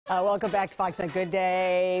Welcome back to Fox on Good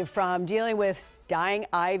Day. From dealing with dying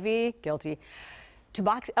ivy, guilty, to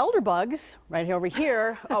box elder bugs, right over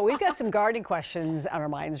here. Oh, we've got some gardening questions on our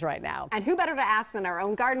minds right now. And who better to ask than our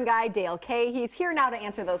own garden guy, Dale Kay. He's here now to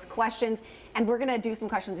answer those questions. And we're going to do some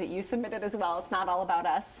questions that you submitted as well. It's not all about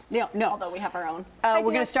us. No. Although we have our own. We're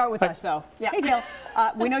going to start with us, though. Yeah. Hey, Dale.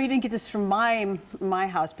 We know you didn't get this from my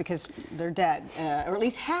house because they're dead, or at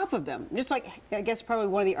least half of them. Just like, I guess probably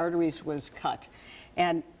one of the arteries was cut.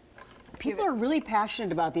 And people are really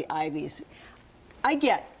passionate about the ivies. I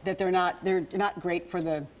get that they're not great for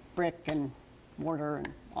the brick and mortar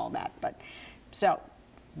and all that, but so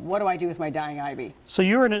what do I do with my dying ivy? So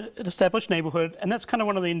you're in an established neighborhood, and that's kind of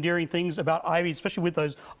one of the endearing things about ivy, especially with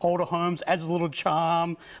those older homes, adds a little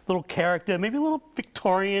charm, little character, maybe a little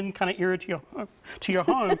Victorian kind of era to your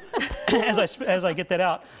home. as I get that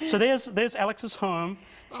out. So there's Alex's home.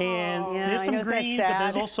 And there's some green, but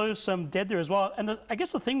there's also some dead there as well. And I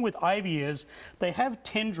guess the thing with ivy is they have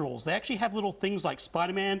tendrils. They actually have little things like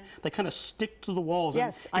Spider-Man. They kind of stick to the walls.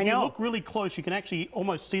 Yes, and if you look really close, you can actually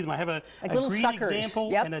almost see them. I have a green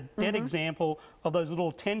example and a dead example of those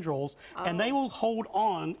little tendrils. And they will hold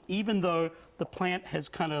on even though the plant has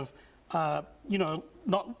kind of, has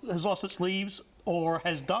lost its leaves or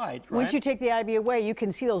has died. Right? Once you take the ivy away, you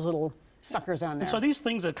can see those little suckers on there. So these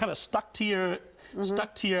things are kind of stuck to your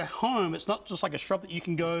home. It's not just like a shrub that you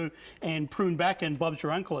can go and prune back and Bob's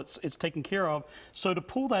your uncle. It's taken care of. So to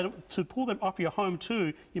pull them off your home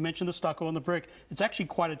too, you mentioned the stucco and the brick. It's actually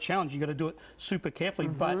quite a challenge. You got to do it super carefully.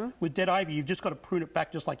 But with dead ivy, you've just got to prune it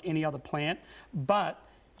back just like any other plant. But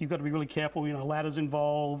you've got to be really careful. Ladders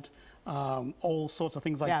involved, all sorts of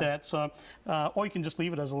things like that. So or you can just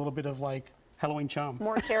leave it as a little bit of like Halloween charm.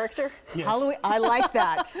 More character? Yes. Halloween, I like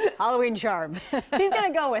that. Halloween charm. She's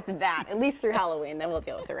going to go with that, at least through Halloween. Then we'll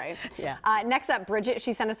deal with it, right? Yeah. Next up, Bridget,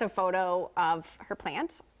 she sent us a photo of her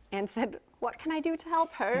plant and said, what can I do to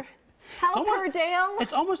help her? Help her, Dale.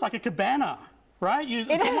 It's almost like a cabana. Right?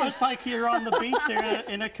 It's almost like you're on the beach there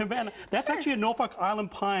in a cabana. That's actually a Norfolk Island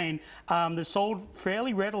pine. They're sold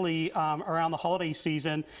fairly readily around the holiday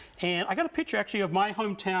season. And I got a picture actually of my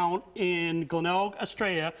hometown in Glenelg,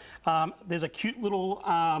 Australia. There's a cute little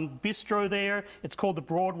bistro there. It's called the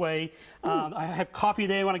Broadway. I have coffee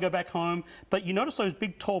there when I go back home. But you notice those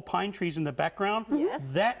big tall pine trees in the background? Yes.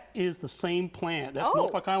 That is the same plant. That's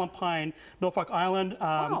Norfolk Island pine. Norfolk Island,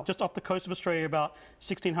 just off the coast of Australia, about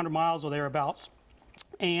 1,600 miles or thereabouts.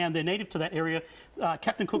 And they're native to that area.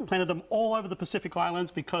 Captain Cook planted them all over the Pacific Islands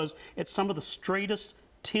because it's some of the straightest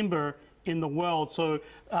timber in the world. So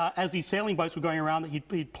as these sailing boats were going around,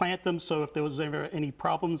 he'd plant them, so if there was ever any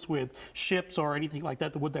problems with ships or anything like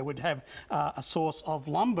that, they would have a source of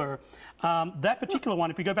lumber. That particular one,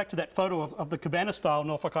 if you go back to that photo of the cabana style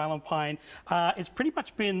Norfolk Island pine, it's pretty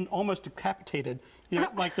much been almost decapitated.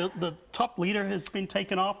 Like the top leader has been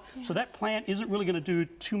taken off, so that plant isn't really going to do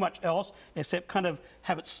too much else except kind of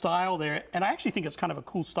have its style there. And I actually think it's kind of a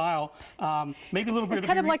cool style. Maybe a little bit of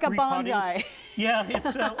kind of like a bonsai. Yeah,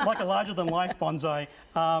 it's like a larger-than-life bonsai,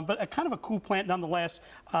 but a kind of a cool plant nonetheless.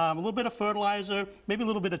 A little bit of fertilizer, maybe a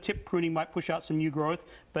little bit of tip pruning might push out some new growth,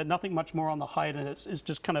 but nothing much more on the height. And it's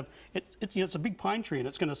just kind of it's a big pine tree, and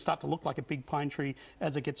it's going to start to look like a big pine tree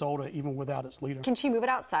as it gets older, even without its leader. Can she move it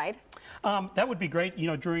outside? That would be great.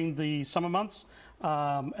 During the summer months,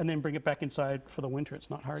 and then bring it back inside for the winter.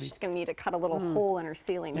 It's not hardy. She's going to need to cut a little hole in her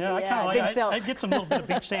ceiling. Yeah, I'd get some little bit of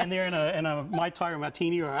beach sand there and a Mai Tai or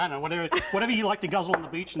Martini, or I don't know, whatever you like to guzzle on the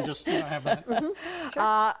beach, and just have that. Sure.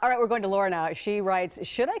 All right, we're going to Laura now. She writes,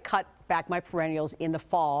 should I cut back my perennials in the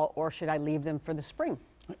fall, or should I leave them for the spring?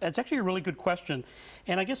 That's actually a really good question.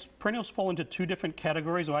 And I guess perennials fall into two different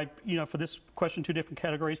categories, or for this question, two different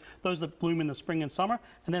categories. Those that bloom in the spring and summer,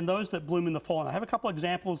 and then those that bloom in the fall. And I have a couple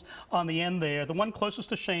examples on the end there. The one closest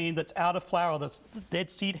to Shane that's out of flower, that's the dead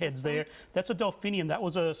seed heads there, that's a delphinium. That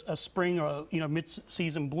was a spring or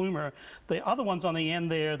mid-season bloomer. The other ones on the end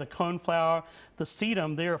there, the coneflower, the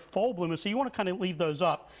sedum, they're fall bloomers. So you want to kind of leave those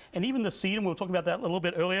up. And even the sedum, we were talking about that a little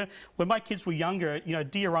bit earlier. When my kids were younger,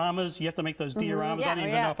 dioramas, you have to make those dioramas. I don't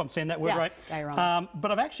even know if I'm saying that word right. But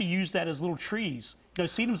I've actually used that as little trees.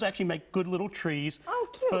 Sedums actually make good little trees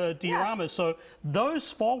for dioramas. So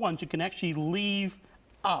those fall ones you can actually leave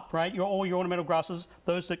up, right? All your ornamental grasses,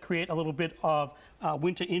 those that create a little bit of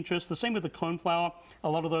winter interest. The same with the coneflower. A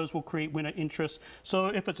lot of those will create winter interest. So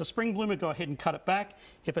if it's a spring bloomer, go ahead and cut it back.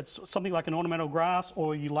 If it's something like an ornamental grass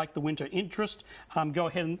or you like the winter interest, go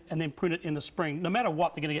ahead and then prune it in the spring. No matter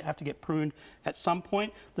what, they're going to have to get pruned at some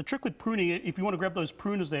point. The trick with pruning, if you want to grab those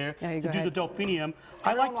pruners there to do the delphinium,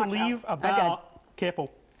 I like to leave about,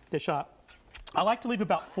 careful, they're sharp. I like to leave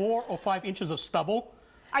about 4 or 5 inches of stubble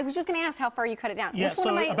I was just going to ask how far you cut it down. Yeah, which one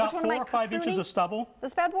so am I, about which one 4 am I or 5 inches pruning? of stubble.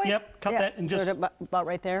 This bad boy? Yep, cut that and just, about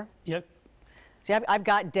right there. yep. See, I've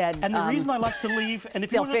got dead. And the reason I like to leave, and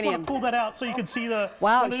if you just want delphinium. to pull that out so you can see the...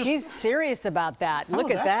 Wow, well, she's serious about that. Look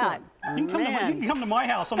at that. You can come to my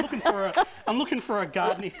house. I'm looking for a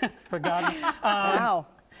gardening for gardening. Wow.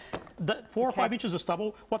 The 4 or 5 inches of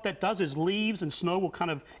stubble, what that does is leaves and snow will kind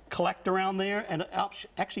of collect around there, and it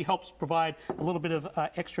actually helps provide a little bit of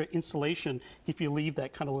extra insulation if you leave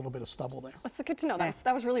that kind of little bit of stubble there. That's good to know.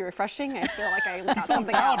 That was really refreshing. I feel like I got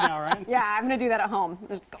something proud out. now, right? Yeah, I'm going to do that at home.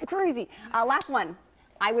 Just go crazy. Last one.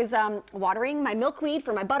 I was watering my milkweed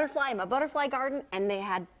for my butterfly garden, and they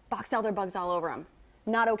had boxelder bugs all over them.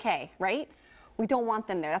 Not okay, right? We don't want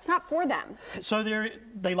them there. That's not for them. So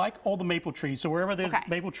they like all the maple trees. So wherever there's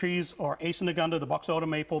maple trees or Acinagunda, the boxelder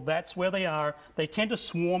maple, that's where they are. They tend to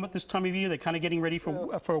swarm at this time of year. They're kind of getting ready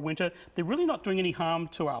for winter. They're really not doing any harm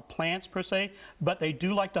to our plants per se, but they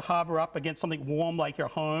do like to harbor up against something warm like your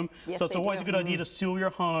home. Yes, so it's always a good idea Mm-hmm. to seal your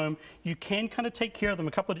home. You can kind of take care of them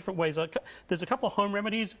a couple of different ways. There's a couple of home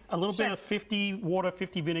remedies. A little bit of 50 water,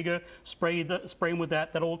 50 vinegar. Spray them with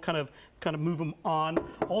that. That'll kind of move them on.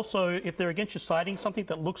 Also, if they're against your siding, something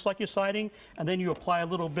that looks like your siding, and then you apply a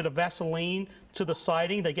little bit of Vaseline to the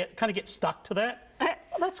siding, they kind of get stuck to that.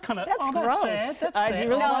 Well, that's kind of gross. That's sad. Do you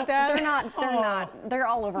really want that? They're not. They're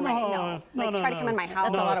all over my try to come in my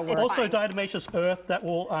house. That's a lot of work. Also, diatomaceous earth.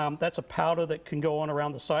 That's a powder that can go on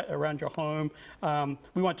around around your home.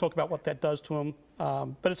 We won't talk about what that does to them.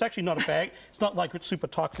 But it's actually not a bag. It's not like it's super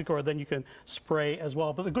toxic, or then you can spray as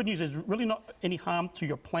well. But the good news is really not any harm to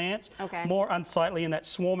your plants. Okay. More unsightly, and that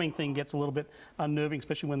swarming thing gets a little bit unnerving,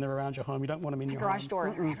 especially when they're around your home. You don't want them in your Garage home.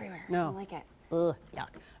 doors are everywhere. No. I don't like it. Ugh, yuck.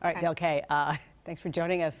 All right, Del Kay, thanks for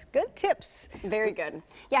joining us. Good tips. Very good.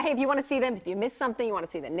 Yeah, hey, if you want to see them, if you missed something, you want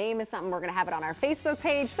to see the name of something, we're going to have it on our Facebook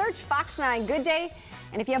page. Search Fox 9 Good Day.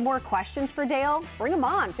 And if you have more questions for Dale, bring them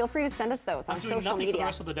on. Feel free to send us those on I'm doing social nothing media. for the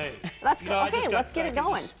rest of the day. That's good. Okay, let's get it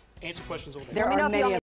going. Answer questions all day. There Let me know are if you many want me